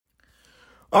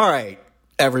All right,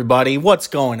 everybody, what's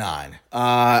going on?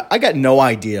 I got no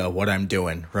idea what I'm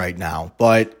doing right now,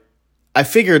 but I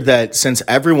figured that since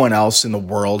everyone else in the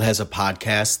world has a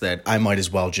podcast, that I might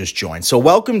as well just join. So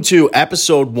welcome to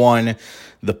episode 1,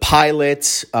 the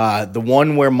pilot, the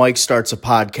one where Mike starts a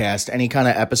podcast, any kind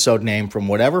of episode name from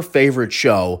whatever favorite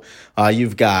show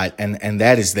you've got, and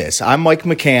that is this. I'm Mike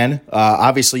McCann.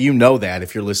 Obviously, you know that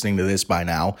if you're listening to this by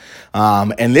now.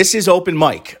 And this is Open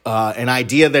Mic, an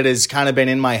idea that has kind of been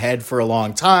in my head for a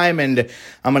long time, and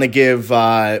I'm going to give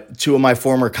two of my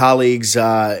former colleagues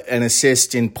an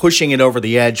assist in pushing it over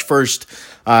the edge. First,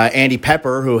 Andy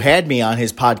Pepper, who had me on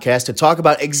his podcast to talk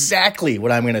about exactly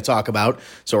what I'm going to talk about.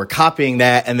 So we're copying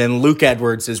that. And then Luke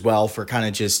Edwards as well for kind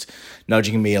of just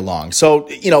nudging me along. So,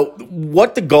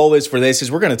 what the goal is for this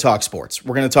is we're going to talk sports.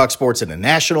 We're going to talk sports at a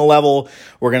national level.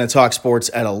 We're going to talk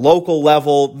sports at a local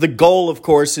level. The goal, of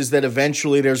course, is that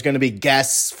eventually there's going to be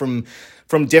guests from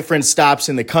different stops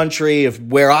in the country of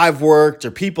where I've worked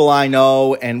or people I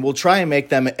know, and we'll try and make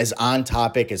them as on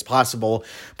topic as possible.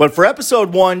 But for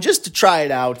episode 1, just to try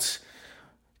it out,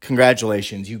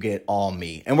 congratulations, you get all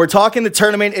me. And we're talking the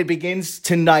tournament. It begins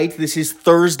tonight. This is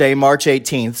Thursday, March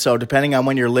 18th. So depending on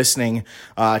when you're listening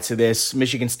to this,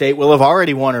 Michigan State will have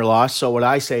already won or lost. So what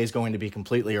I say is going to be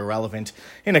completely irrelevant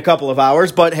in a couple of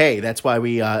hours. But hey, that's why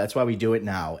we do it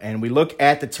now. And we look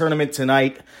at the tournament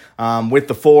tonight with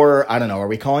the 4, I don't know, are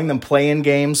we calling them play-in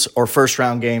games or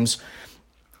first-round games?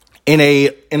 In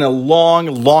a long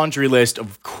laundry list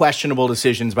of questionable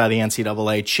decisions by the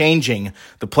NCAA, changing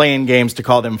the play-in games to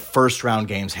call them first-round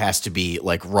games has to be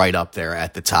like right up there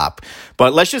at the top.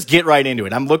 But let's just get right into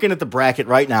it. I'm looking at the bracket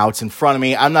right now. It's in front of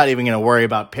me. I'm not even going to worry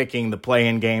about picking the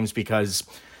play-in games because,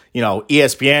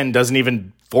 ESPN doesn't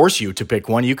even force you to pick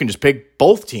one. You can just pick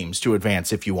both teams to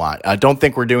advance if you want. I don't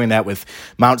think we're doing that with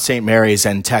Mount St. Mary's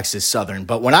and Texas Southern.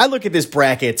 But when I look at this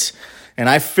bracket, and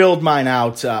I filled mine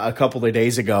out a couple of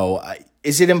days ago,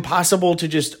 is it impossible to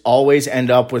just always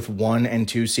end up with 1 and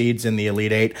 2 seeds in the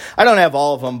Elite Eight? I don't have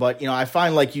all of them, but I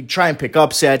find like you try and pick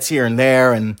upsets here and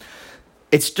there, and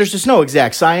there's just no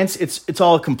exact science. It's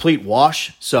all a complete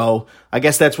wash. So I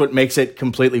guess that's what makes it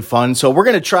completely fun. So we're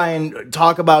going to try and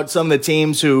talk about some of the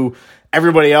teams who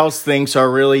everybody else thinks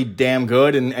are really damn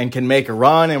good and can make a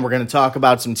run. And we're going to talk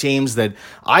about some teams that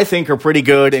I think are pretty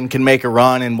good and can make a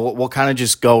run. And we'll kind of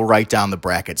just go right down the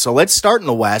bracket. So let's start in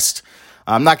the West.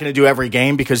 I'm not going to do every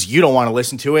game because you don't want to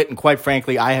listen to it. And quite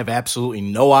frankly, I have absolutely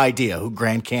no idea who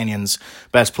Grand Canyon's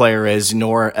best player is,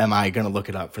 nor am I going to look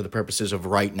it up for the purposes of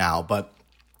right now. But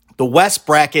the West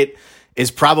bracket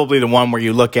is probably the one where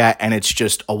you look at and it's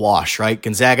just a wash, right?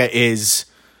 Gonzaga is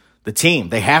the team.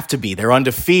 They have to be. They're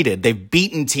undefeated. They've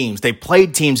beaten teams. They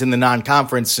played teams in the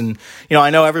non-conference. And,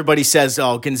 I know everybody says,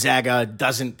 oh, Gonzaga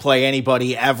doesn't play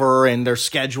anybody ever, and their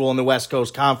schedule in the West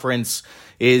Coast Conference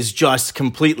is just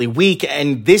completely weak.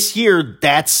 And this year,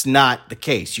 that's not the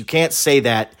case. You can't say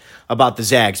that about the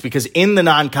Zags because in the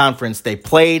non-conference they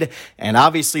played, and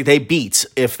obviously they beat,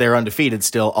 if they're undefeated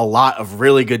still, a lot of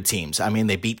really good teams. I mean,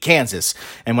 they beat Kansas,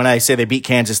 and when I say they beat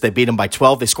Kansas, they beat them by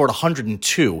 12. They scored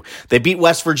 102. They beat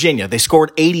West Virginia. They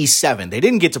scored 87. They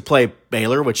didn't get to play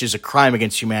Baylor, which is a crime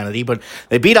against humanity, but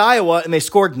they beat Iowa and they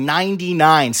scored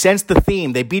 99. Sense the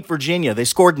theme. They beat Virginia. They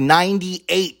scored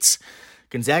 98.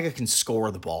 Gonzaga can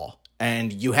score the ball.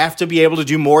 And you have to be able to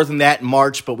do more than that in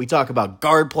March, but we talk about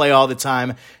guard play all the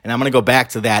time, and I'm going to go back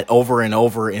to that over and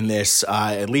over in this,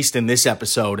 at least in this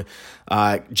episode.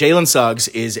 Jalen Suggs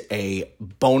is a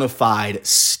bona fide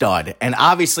stud, and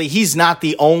obviously he's not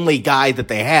the only guy that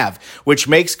they have, which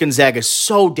makes Gonzaga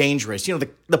so dangerous.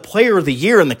 The player of the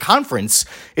year in the conference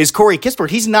is Corey Kispert.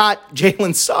 He's not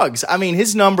Jalen Suggs. I mean,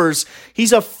 his numbers,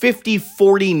 he's a 50,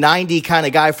 40, 90 kind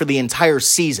of guy for the entire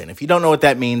season. If you don't know what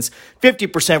that means,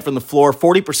 50% from the floor,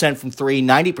 40% from 3,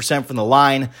 90% from the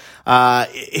line.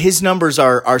 His numbers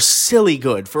are silly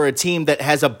good for a team that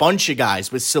has a bunch of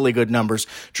guys with silly good numbers.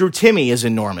 Drew Timme is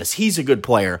enormous. He's a good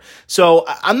player. So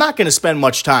I'm not going to spend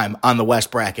much time on the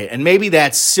West bracket, and maybe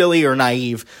that's silly or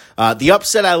naive. The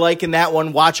upset I like in that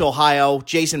one, watch Ohio.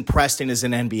 Jason Preston is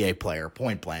an NBA player,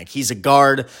 point blank. He's a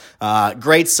guard,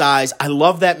 great size. I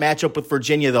love that matchup with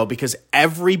Virginia, though, because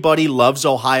everybody loves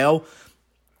Ohio.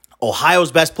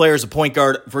 Ohio's best player is a point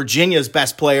guard. Virginia's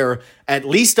best player, at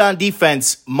least on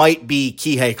defense, might be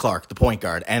Kihei Clark, the point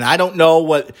guard. And I don't know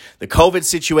what the COVID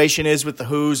situation is with the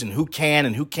Hoos and who can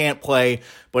and who can't play.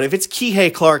 But if it's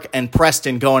Kihei Clark and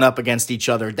Preston going up against each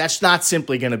other, that's not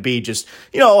simply going to be just,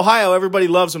 Ohio, everybody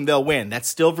loves them, they'll win. That's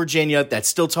still Virginia. That's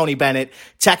still Tony Bennett.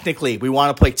 Technically, we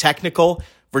want to play technical.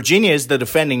 Virginia is the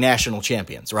defending national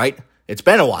champions, right? It's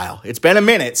been a while. It's been a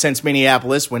minute since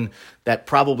Minneapolis, when that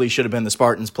probably should have been the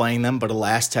Spartans playing them, but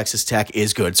alas, Texas Tech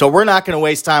is good. So we're not going to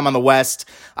waste time on the West.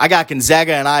 I got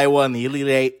Gonzaga and Iowa in the Elite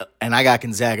Eight, and I got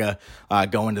Gonzaga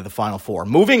going to the Final Four.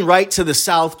 Moving right to the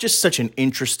South, just such an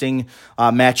interesting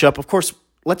matchup. Of course,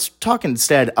 let's talk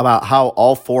instead about how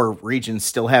all four regions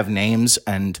still have names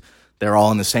and they're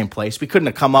all in the same place. We couldn't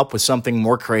have come up with something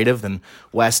more creative than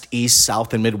West, East,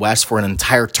 South, and Midwest for an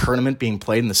entire tournament being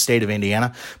played in the state of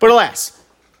Indiana. But alas,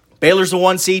 Baylor's the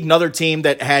 1 seed, another team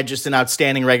that had just an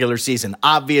outstanding regular season.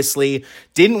 Obviously,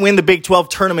 didn't win the Big 12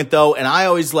 tournament, though, and I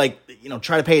always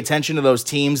try to pay attention to those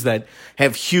teams that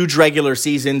have huge regular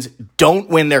seasons, don't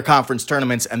win their conference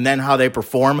tournaments, and then how they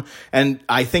perform. And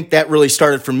I think that really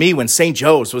started for me when St.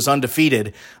 Joe's was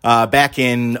undefeated back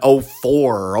in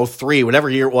 04 or 03, whatever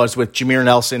year it was, with Jameer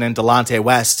Nelson and Delonte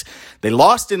West. They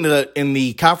lost in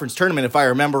the conference tournament, if I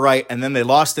remember right, and then they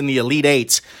lost in the Elite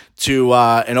Eight to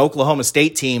an Oklahoma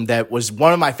State team that was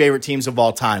one of my favorite teams of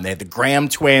all time. They had the Graham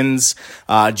twins,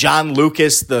 John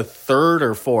Lucas, the third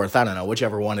or fourth, I don't know,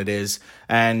 whichever one it is.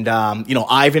 And,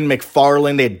 Ivan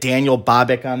McFarland, they had Daniel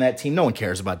Bobek on that team. No one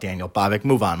cares about Daniel Bobek.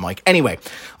 Move on, Mike. Anyway,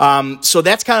 so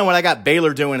that's kind of what I got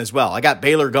Baylor doing as well. I got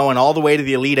Baylor going all the way to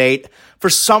the Elite Eight. For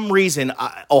some reason,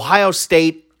 Ohio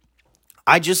State,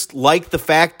 I just like the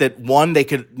fact that, one, they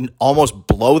could almost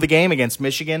blow the game against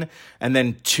Michigan, and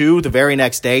then two, the very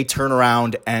next day, turn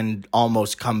around and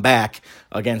almost come back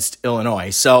against Illinois.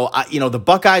 So, the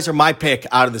Buckeyes are my pick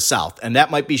out of the South, and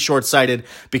that might be short-sighted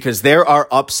because there are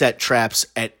upset traps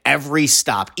at every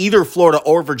stop. Either Florida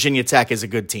or Virginia Tech is a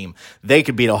good team. They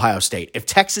could beat Ohio State. If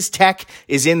Texas Tech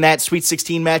is in that Sweet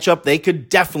 16 matchup, they could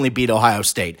definitely beat Ohio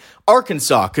State.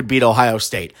 Arkansas could beat Ohio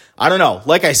State. I don't know.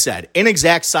 Like I said,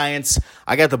 inexact science.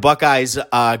 I got the Buckeyes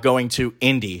going to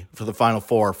Indy for the Final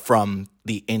Four from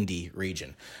the Indy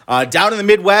region. Down in the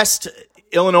Midwest,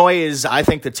 Illinois is, I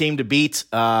think, the team to beat.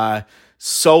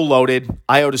 So loaded.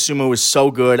 Ayo Dosunmu is so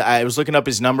good. I was looking up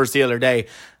his numbers the other day.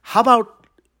 How about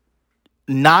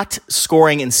not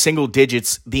scoring in single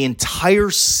digits the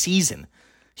entire season?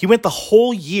 He went the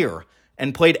whole year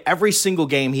and played every single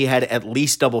game. He had at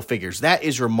least double figures. That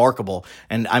is remarkable,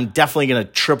 and I'm definitely going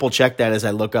to triple check that as I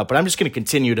look up, but I'm just going to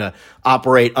continue to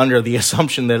operate under the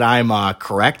assumption that I'm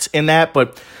correct in that.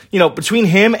 But, between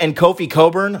him and Kofi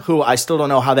Coburn, who I still don't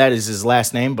know how that is his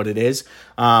last name, but it is,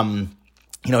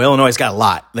 Illinois got a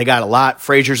lot. They got a lot.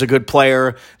 Frazier's a good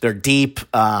player. They're deep.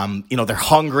 They're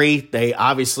hungry. They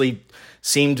obviously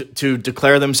seemed to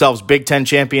declare themselves Big Ten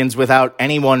champions without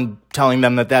anyone telling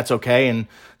them that that's okay, and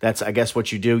that's, I guess,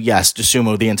 what you do. Yes,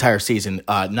 Dosunmu, the entire season,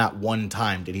 not one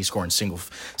time did he score in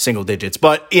single digits.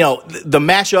 But, the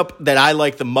matchup that I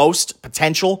like the most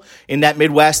potential in that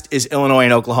Midwest is Illinois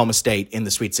and Oklahoma State in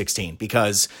the Sweet 16,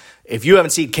 because if you haven't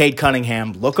seen Cade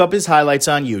Cunningham, look up his highlights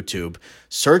on YouTube,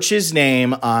 search his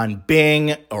name on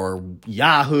Bing or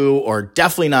Yahoo, or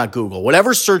definitely not Google,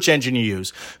 whatever search engine you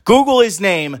use. Google his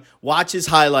name, watch his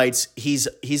highlights. He's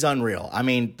unreal. I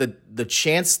mean, the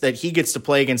chance that he gets to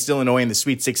play against Illinois in the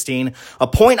Sweet 16, a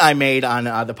point I made on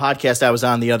the podcast I was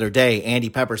on the other day, Andy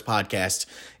Pepper's podcast,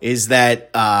 is that,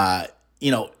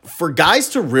 for guys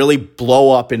to really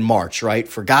blow up in March, right?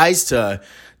 For guys to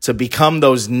become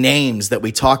those names that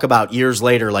we talk about years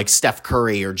later, like Steph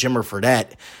Curry or Jimmer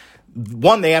Fredette,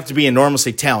 one, they have to be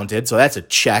enormously talented, so that's a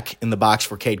check in the box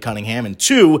for Cade Cunningham. And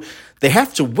two, they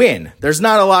have to win. There's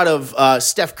not a lot of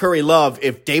Steph Curry love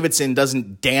if Davidson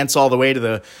doesn't dance all the way to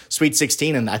the Sweet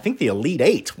 16, and I think the Elite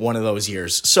Eight one of those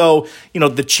years. So,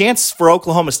 the chance for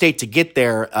Oklahoma State to get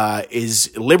there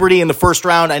is Liberty in the first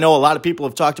round. I know a lot of people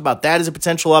have talked about that as a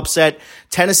potential upset.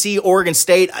 Tennessee, Oregon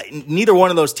State, neither one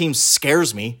of those teams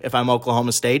scares me if I'm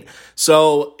Oklahoma State.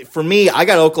 So for me, I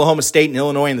got Oklahoma State and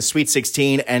Illinois in the Sweet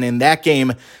 16, and in that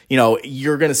game,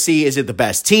 you're going to see, is it the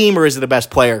best team or is it the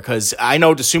best player? Because I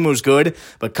know Dosunmu's good,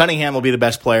 but Cunningham will be the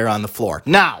best player on the floor.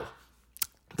 Now,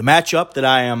 the matchup that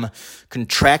I am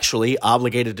contractually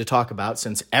obligated to talk about,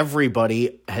 since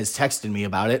everybody has texted me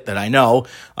about it that I know,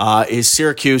 is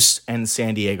Syracuse and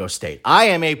San Diego State. I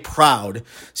am a proud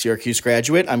Syracuse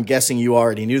graduate. I'm guessing you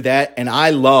already knew that. And I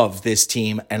love this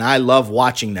team, and I love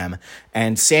watching them.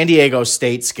 And San Diego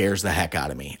State scares the heck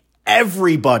out of me.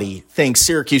 Everybody thinks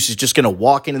Syracuse is just going to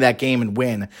walk into that game and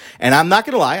win. And I'm not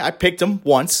going to lie, I picked them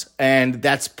once, and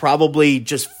that's probably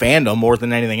just fandom more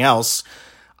than anything else.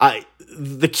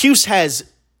 The Cuse has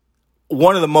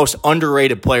one of the most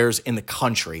underrated players in the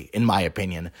country, in my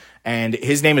opinion, and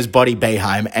his name is Buddy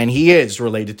Boeheim, and he is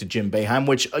related to Jim Boeheim,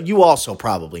 which you also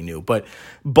probably knew. But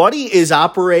Buddy is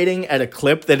operating at a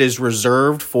clip that is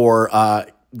reserved for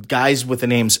guys with the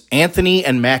names Anthony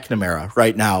and McNamara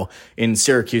right now in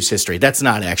Syracuse history. That's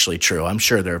not actually true. I'm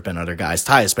sure there have been other guys.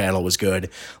 Tyus Battle was good.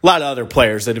 A lot of other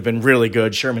players that have been really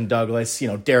good. Sherman Douglas,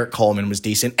 Derek Coleman was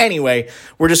decent. Anyway,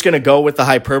 we're just going to go with the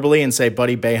hyperbole and say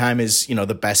Buddy Boeheim is,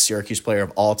 the best Syracuse player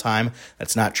of all time.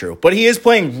 That's not true. But he is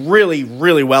playing really,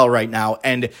 really well right now,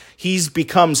 and he's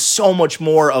become so much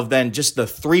more of than just the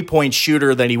three-point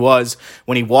shooter that he was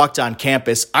when he walked on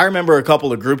campus. I remember a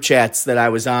couple of group chats that I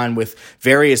was on with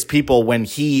various people when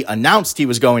he announced he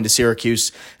was going to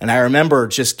Syracuse, and I remember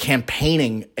just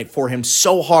campaigning for him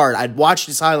so hard. I'd watched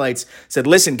his highlights, said,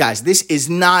 listen, guys, this is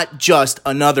not just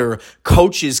another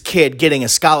coach's kid getting a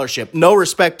scholarship. No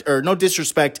respect or no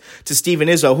disrespect to Steven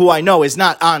Izzo, who I know is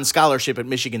not on scholarship at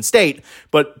Michigan State,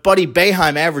 but Buddy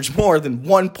Boeheim averaged more than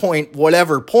 1 point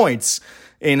whatever points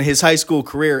in his high school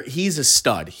career. He's a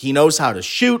stud. He knows how to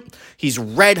shoot. He's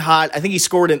red hot. I think he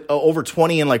scored over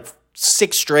 20 in like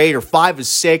 6 straight or 5 of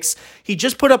 6. He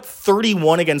just put up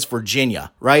 31 against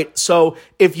Virginia, right? So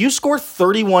if you score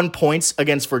 31 points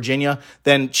against Virginia,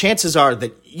 then chances are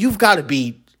that you've got to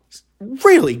be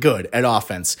really good at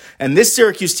offense. And this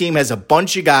Syracuse team has a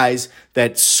bunch of guys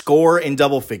that score in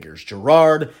double figures.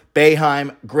 Girard,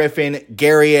 Boeheim, Griffin,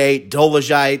 Guerrier,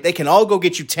 Dolezaj. They can all go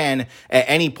get you 10 at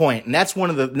any point. And that's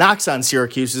one of the knocks on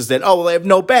Syracuse is that, they have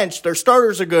no bench. Their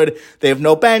starters are good. They have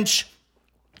no bench.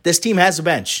 This team has a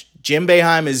bench. Jim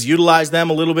Boeheim has utilized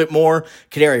them a little bit more.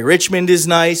 Kadary Richmond is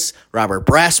nice. Robert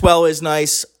Braswell is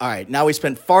nice. All right, now we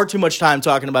spent far too much time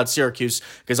talking about Syracuse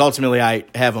because ultimately I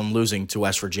have them losing to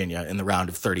West Virginia in the round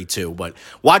of 32. But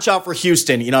watch out for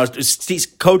Houston.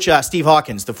 Coach Steve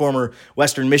Hawkins, the former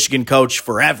Western Michigan coach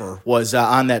forever, was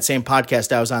on that same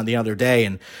podcast I was on the other day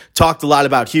and talked a lot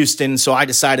about Houston. So I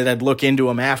decided I'd look into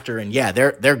them after, and yeah,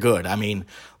 they're good. I mean,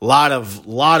 a lot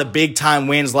of big time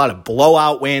wins, a lot of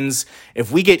blowout wins.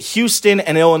 If we get Houston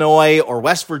and Illinois or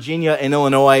West Virginia and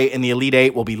Illinois in the Elite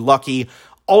Eight, we'll be lucky.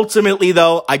 Ultimately,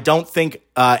 though, I don't think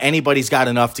anybody's got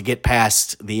enough to get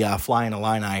past the Flying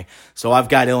Illini. So I've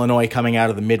got Illinois coming out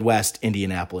of the Midwest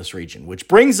Indianapolis region, which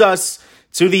brings us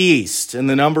to the East and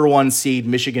the number 1 seed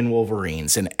Michigan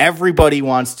Wolverines. And everybody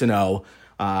wants to know,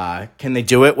 can they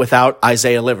do it without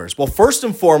Isaiah Livers? Well, first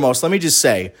and foremost, let me just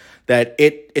say that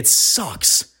it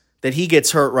sucks that he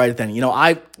gets hurt right then.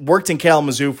 I worked in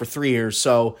Kalamazoo for 3 years,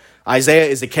 so Isaiah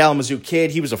is a Kalamazoo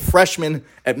kid. He was a freshman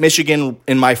at Michigan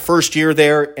in my first year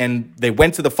there, and they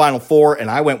went to the Final Four, and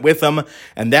I went with them,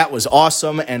 and that was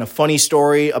awesome. And a funny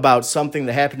story about something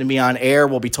that happened to me on air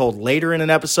will be told later in an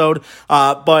episode.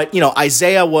 But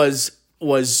Isaiah was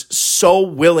so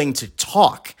willing to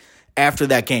talk after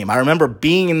that game. I remember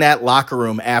being in that locker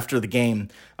room after the game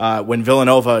when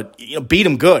Villanova beat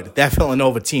him good. That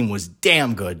Villanova team was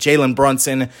damn good. Jalen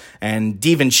Brunson and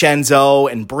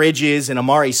DiVincenzo and Bridges and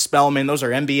Amari Spellman, those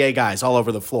are NBA guys all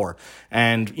over the floor.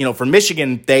 And, for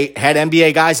Michigan, they had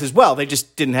NBA guys as well. They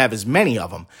just didn't have as many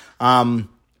of them.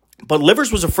 But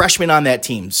Livers was a freshman on that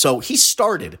team, so he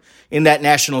started in that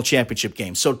national championship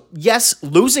game. So, yes,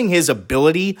 losing his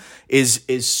ability is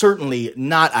certainly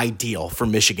not ideal for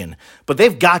Michigan, but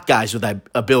they've got guys with that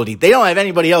ability. They don't have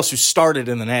anybody else who started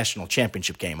in the national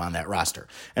championship game on that roster.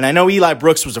 And I know Eli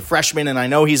Brooks was a freshman, and I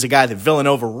know he's a guy that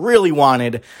Villanova really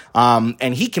wanted,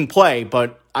 and he can play,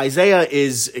 but Isaiah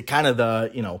is kind of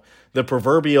the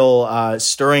proverbial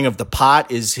stirring of the pot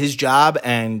is his job,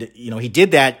 and, he did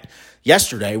that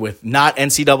yesterday with not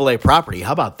NCAA property.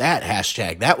 How about that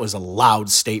hashtag? That was a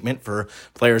loud statement for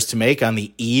players to make on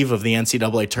the eve of the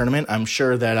NCAA tournament. I'm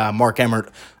sure that Mark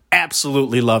Emmert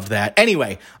absolutely loved that.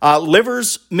 Anyway,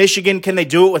 Livers, Michigan, can they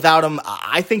do it without him?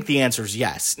 I think the answer is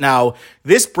yes. Now,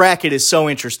 this bracket is so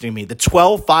interesting to me. The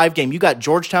 12-5 game, you got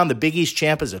Georgetown, the Big East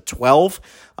champ, as a 12.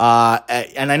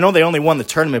 And I know they only won the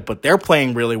tournament, but they're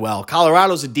playing really well.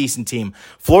 Colorado's a decent team.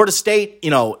 Florida State,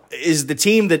 is the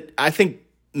team that I think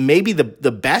maybe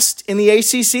the best in the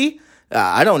ACC.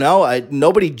 I don't know.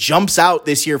 Nobody jumps out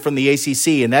this year from the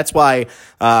ACC, and that's why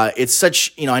it's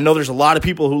such, I know there's a lot of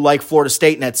people who like Florida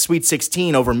State in that Sweet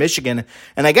 16 over Michigan,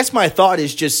 and I guess my thought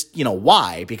is just,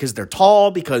 why? Because they're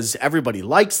tall, because everybody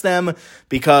likes them,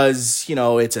 because,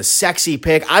 it's a sexy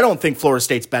pick. I don't think Florida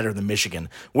State's better than Michigan,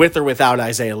 with or without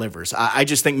Isaiah Livers. I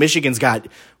just think Michigan's got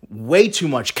way too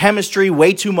much chemistry,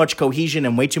 way too much cohesion,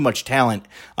 and way too much talent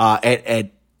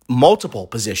at multiple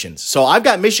positions. So I've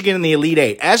got Michigan in the Elite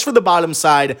Eight. As for the bottom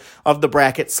side of the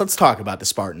brackets, let's talk about the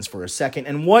Spartans for a second.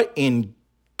 And what in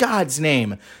God's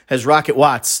name has Rocket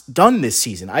Watts done this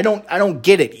season? I don't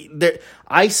get it.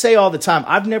 I say all the time,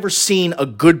 I've never seen a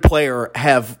good player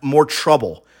have more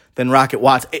trouble than Rocket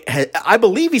Watts. I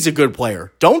believe he's a good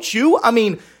player. Don't you? I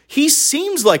mean, he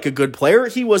seems like a good player.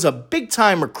 He was a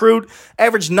big-time recruit,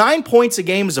 averaged 9 points a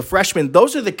game as a freshman.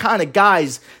 Those are the kind of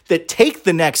guys that take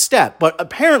the next step. But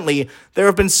apparently, there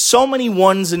have been so many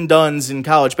ones and dones in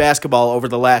college basketball over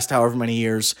the last however many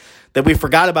years that we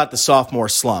forgot about the sophomore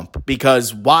slump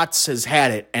because Watts has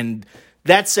had it. And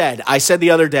that said, I said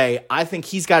the other day, I think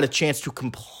he's got a chance to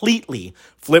completely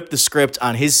flip the script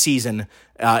on his season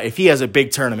if he has a big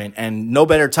tournament, and no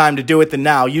better time to do it than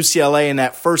now. UCLA in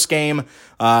that first game,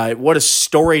 what a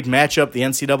storied matchup the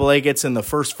NCAA gets in the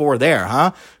first four there,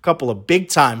 huh? A couple of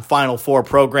big-time Final Four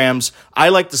programs. I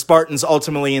like the Spartans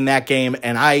ultimately in that game,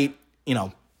 and I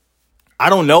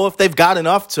don't know if they've got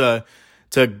enough to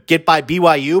get by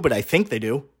BYU, but I think they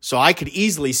do. So I could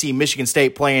easily see Michigan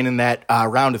State playing in that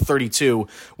round of 32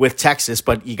 with Texas,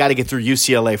 but you got to get through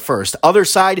UCLA first. Other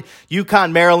side,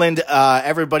 UConn, Maryland.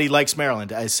 Everybody likes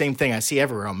Maryland. Same thing I see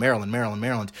everywhere. Oh,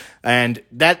 Maryland. And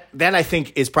that I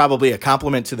think is probably a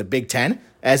compliment to the Big Ten,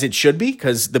 as it should be,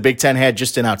 because the Big Ten had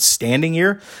just an outstanding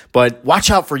year. But watch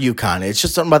out for UConn. It's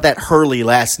just something about that Hurley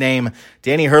last name.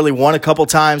 Danny Hurley won a couple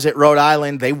times at Rhode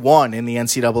Island. They won in the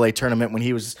NCAA tournament when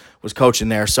he was coaching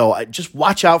there. So just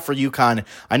watch out for UConn.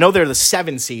 I know they're the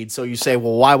 7 seed, so you say,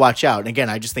 well, why watch out? And again,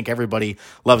 I just think everybody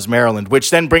loves Maryland, which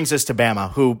then brings us to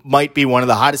Bama, who might be one of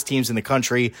the hottest teams in the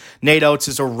country. Nate Oates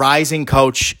is a rising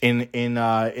coach in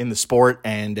the sport,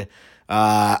 and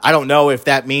I don't know if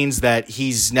that means that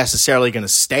he's necessarily going to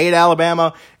stay at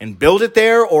Alabama and build it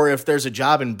there, or if there's a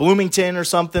job in Bloomington or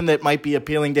something that might be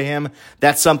appealing to him.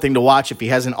 That's something to watch if he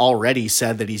hasn't already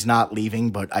said that he's not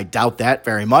leaving, but I doubt that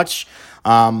very much.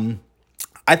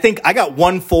 I think I got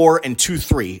 1-4 and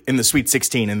 2-3 in the Sweet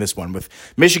 16 in this one, with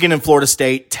Michigan and Florida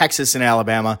State, Texas and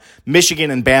Alabama, Michigan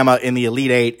and Bama in the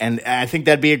Elite Eight, and I think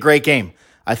that'd be a great game.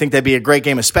 I think that'd be a great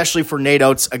game, especially for Nate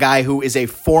Oates, a guy who is a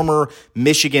former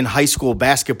Michigan high school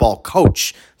basketball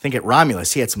coach. I think at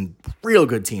Romulus, he had some real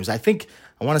good teams. I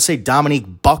want to say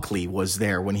Dominique Buckley was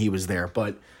there when he was there,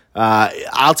 but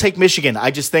I'll take Michigan.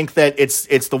 I just think that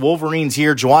it's the Wolverines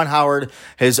here. Juwan Howard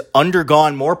has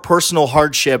undergone more personal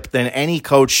hardship than any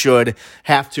coach should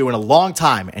have to in a long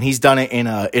time, and he's done it in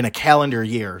a calendar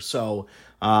year. So,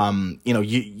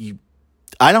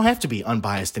 I don't have to be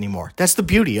unbiased anymore. That's the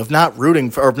beauty of not working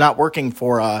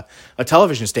for a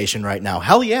television station right now.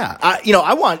 Hell yeah.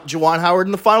 I want Juwan Howard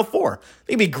in the Final Four.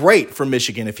 It'd be great for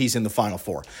Michigan if he's in the Final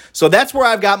Four. So that's where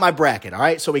I've got my bracket, all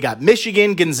right? So we got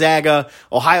Michigan, Gonzaga,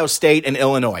 Ohio State, and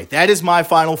Illinois. That is my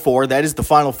Final Four. That is the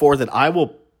Final Four that I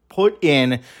will put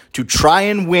in to try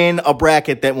and win a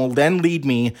bracket that will then lead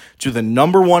me to the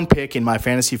number 1 pick in my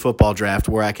fantasy football draft,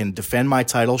 where I can defend my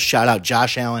title. Shout out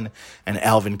Josh Allen and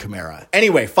Alvin Kamara.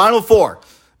 Anyway, Final Four: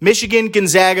 Michigan,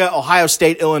 Gonzaga, Ohio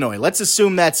State, Illinois. Let's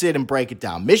assume that's it and break it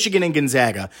down. Michigan and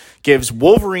Gonzaga gives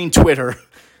Wolverine Twitter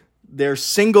their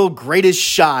single greatest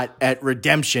shot at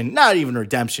redemption. Not even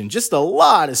redemption, just a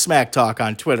lot of smack talk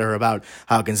on Twitter about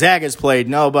how Gonzaga's played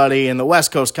nobody and the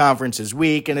West Coast Conference is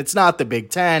weak and it's not the Big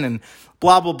Ten and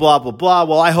blah, blah, blah, blah, blah.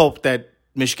 Well, I hope that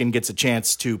Michigan gets a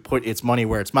chance to put its money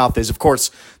where its mouth is. Of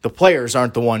course, the players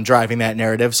aren't the one driving that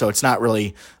narrative, so it's not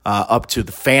really up to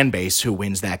the fan base who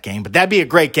wins that game. But that'd be a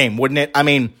great game, wouldn't it? I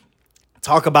mean,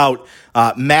 talk about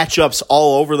matchups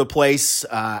all over the place,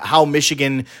 how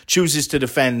Michigan chooses to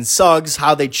defend Suggs,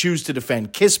 how they choose to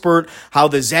defend Kispert, how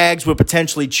the Zags would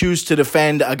potentially choose to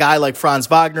defend a guy like Franz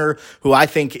Wagner, who I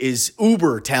think is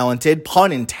uber talented,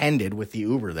 pun intended with the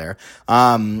uber there.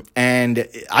 And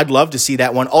I'd love to see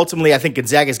that one. Ultimately, I think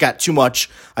Gonzaga's got too much.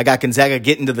 I got Gonzaga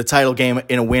getting to the title game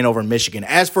in a win over Michigan.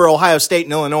 As for Ohio State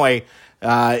and Illinois,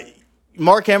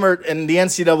 Mark Emmert and the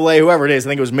NCAA, whoever it is, I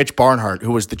think it was Mitch Barnhart,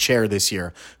 who was the chair this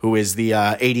year, who is the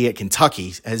AD at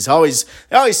Kentucky, they always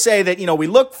say that, we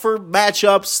look for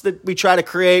matchups that we try to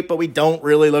create, but we don't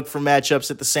really look for matchups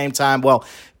at the same time. Well,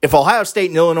 if Ohio State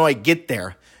and Illinois get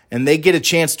there and they get a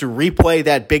chance to replay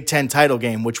that Big Ten title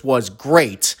game, which was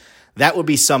great, that would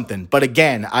be something. But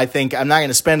again, I think I'm not going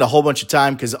to spend a whole bunch of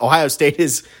time because Ohio State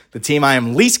is the team I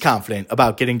am least confident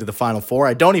about getting to the Final Four.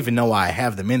 I don't even know why I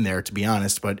have them in there, to be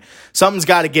honest, but something's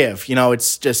got to give.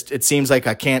 It seems like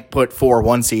I can't put 4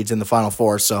 1 seeds in the Final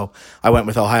Four, so I went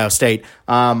with Ohio State.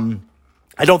 I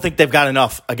don't think they've got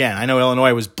enough. Again, I know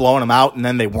Illinois was blowing them out, and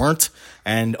then they weren't,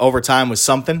 and overtime was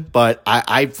something, but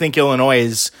I think Illinois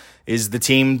is the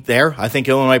team there. I think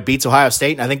Illinois beats Ohio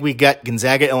State, and I think we got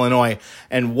Gonzaga, Illinois.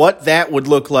 And what that would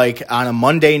look like on a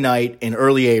Monday night in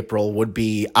early April would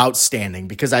be outstanding,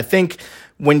 because I think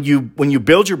when you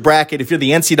build your bracket, if you're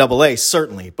the NCAA,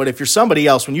 certainly, but if you're somebody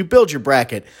else, when you build your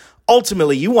bracket,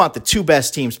 ultimately you want the 2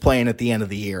 best teams playing at the end of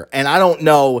the year. And I don't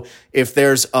know if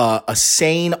there's a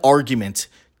sane argument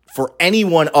for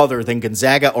anyone other than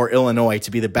Gonzaga or Illinois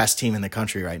to be the best team in the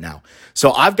country right now.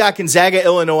 So I've got Gonzaga,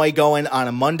 Illinois going on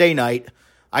a Monday night.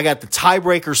 I got the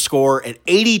tiebreaker score at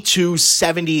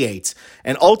 82-78.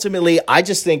 And ultimately, I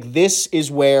just think this is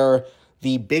where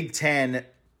the Big Ten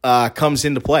comes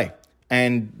into play.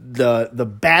 And the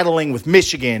battling with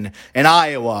Michigan and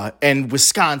Iowa and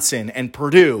Wisconsin and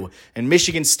Purdue and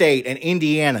Michigan State and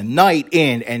Indiana night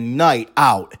in and night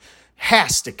out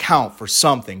has to count for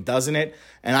something, doesn't it?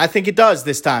 And I think it does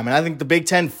this time. And I think the Big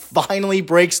Ten finally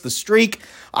breaks the streak.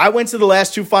 I went to the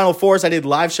last two Final Fours. I did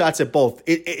live shots at both.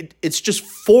 It's just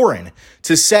foreign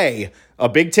to say a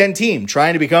Big Ten team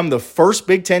trying to become the first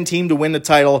Big Ten team to win the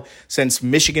title since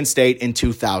Michigan State in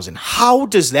 2000. How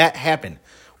does that happen?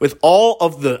 With all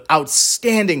of the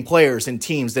outstanding players and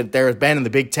teams that there have been in the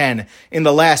Big Ten in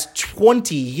the last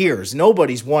 20 years,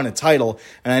 nobody's won a title.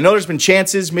 And I know there's been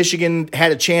chances. Michigan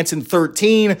had a chance in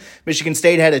 2013. Michigan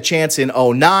State had a chance in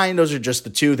 2009. Those are just the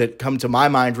two that come to my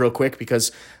mind real quick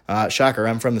because, shocker,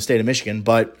 I'm from the state of Michigan.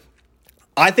 But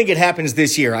I think it happens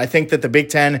this year. I think that the Big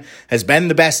Ten has been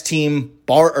the best team,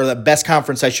 or the best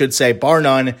conference, I should say, bar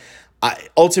none.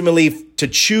 Ultimately, to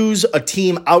choose a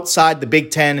team outside the Big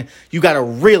Ten, you got to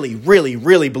really, really,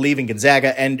 really believe in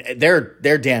Gonzaga, and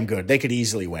they're damn good. They could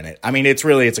easily win it. I mean, it's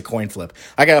a coin flip.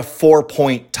 I got a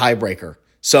 4-point tiebreaker.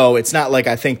 So it's not like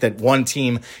I think that one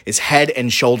team is head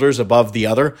and shoulders above the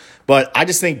other. But I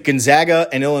just think Gonzaga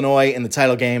and Illinois in the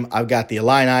title game, I've got the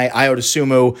Illini, Ayo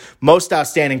Dosunmu, most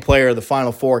outstanding player of the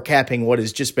Final Four, capping what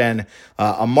has just been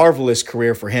a marvelous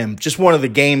career for him. Just one of the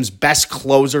game's best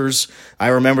closers. I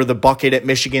remember the bucket at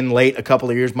Michigan late a couple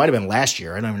of years. Might have been last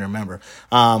year. I don't even remember.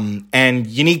 And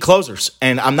you need closers.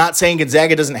 And I'm not saying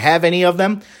Gonzaga doesn't have any of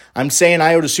them. I'm saying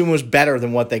Ayo Dosunmu is better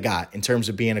than what they got in terms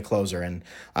of being a closer. And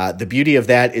the beauty of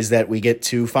that is that we get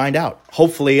to find out.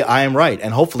 Hopefully I am right.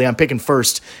 And hopefully I'm picking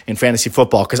first in fantasy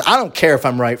football because I don't care if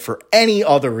I'm right for any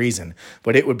other reason.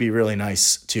 But it would be really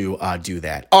nice to do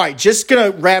that. All right, just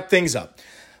going to wrap things up.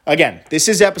 Again, this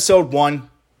is episode 1.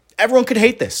 Everyone could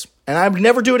hate this. And I would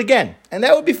never do it again. And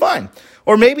that would be fine.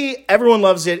 Or maybe everyone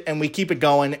loves it and we keep it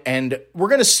going and we're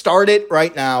going to start it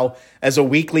right now as a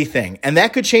weekly thing. And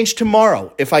that could change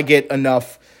tomorrow if I get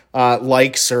enough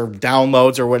likes or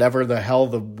downloads or whatever the hell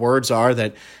the words are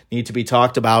that need to be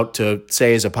talked about to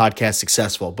say is a podcast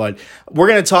successful. But we're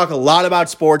going to talk a lot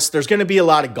about sports. There's going to be a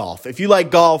lot of golf. If you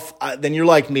like golf, then you're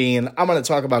like me and I'm going to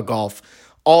talk about golf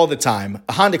all the time.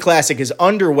 A Honda Classic is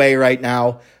underway right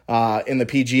now in the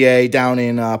PGA down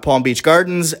in Palm Beach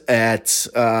Gardens at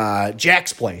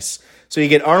Jack's Place. So you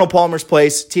get Arnold Palmer's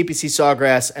Place, TPC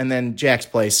Sawgrass, and then Jack's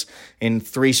Place in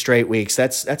 3 straight weeks.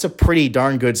 That's a pretty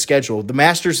darn good schedule. The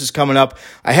Masters is coming up.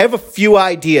 I have a few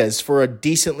ideas for a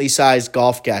decently sized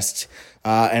golf guest,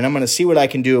 and I'm going to see what I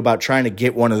can do about trying to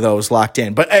get one of those locked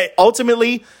in. But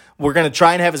ultimately, we're going to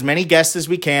try and have as many guests as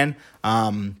we can.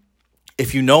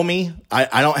 If you know me,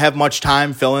 I don't have much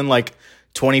time filling like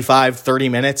 25, 30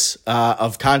 minutes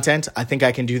of content. I think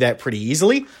I can do that pretty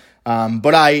easily.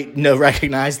 But I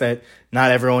recognize that not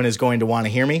everyone is going to want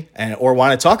to hear me or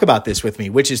want to talk about this with me,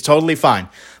 which is totally fine.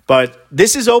 But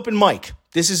this is open mic.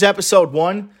 This is episode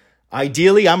 1.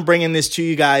 Ideally, I'm bringing this to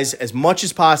you guys as much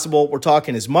as possible. We're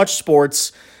talking as much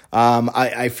sports.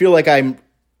 I feel like I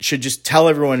should just tell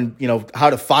everyone, how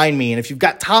to find me. And if you've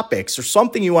got topics or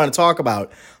something you want to talk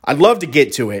about, I'd love to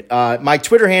get to it. My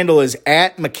Twitter handle is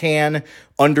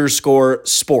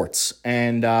 @McCann_sports.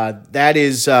 And that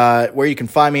is where you can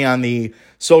find me on the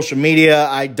social media.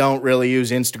 I don't really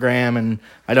use Instagram and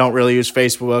I don't really use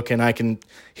Facebook. And I can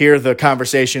hear the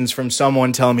conversations from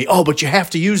someone telling me, oh, but you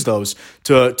have to use those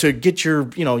to get your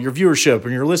viewership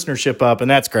and your listenership up.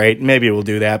 And that's great. Maybe we'll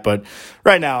do that. But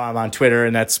right now I'm on Twitter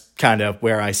and that's kind of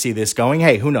where I see this going.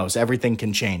 Hey, who knows? Everything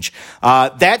can change.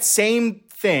 That same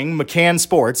thing, McCann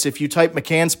Sports, if you type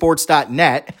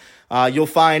mccannsports.net, you'll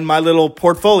find my little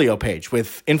portfolio page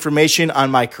with information on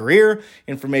my career,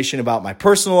 information about my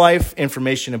personal life,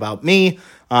 information about me.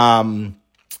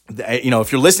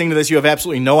 If you're listening to this, you have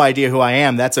absolutely no idea who I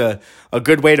am. That's a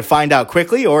good way to find out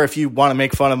quickly. Or if you want to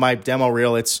make fun of my demo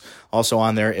reel, it's also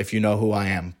on there if you know who I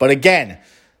am. But again,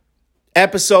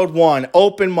 episode 1,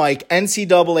 open mic,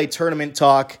 NCAA tournament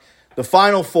talk. The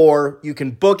Final Four, you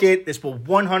can book it. This will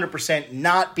 100%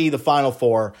 not be the Final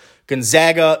Four.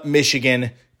 Gonzaga,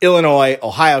 Michigan, Illinois,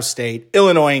 Ohio State,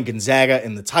 Illinois, and Gonzaga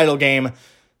in the title game.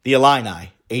 The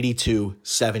Illini,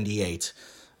 82-78.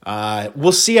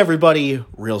 We'll see everybody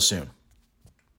real soon.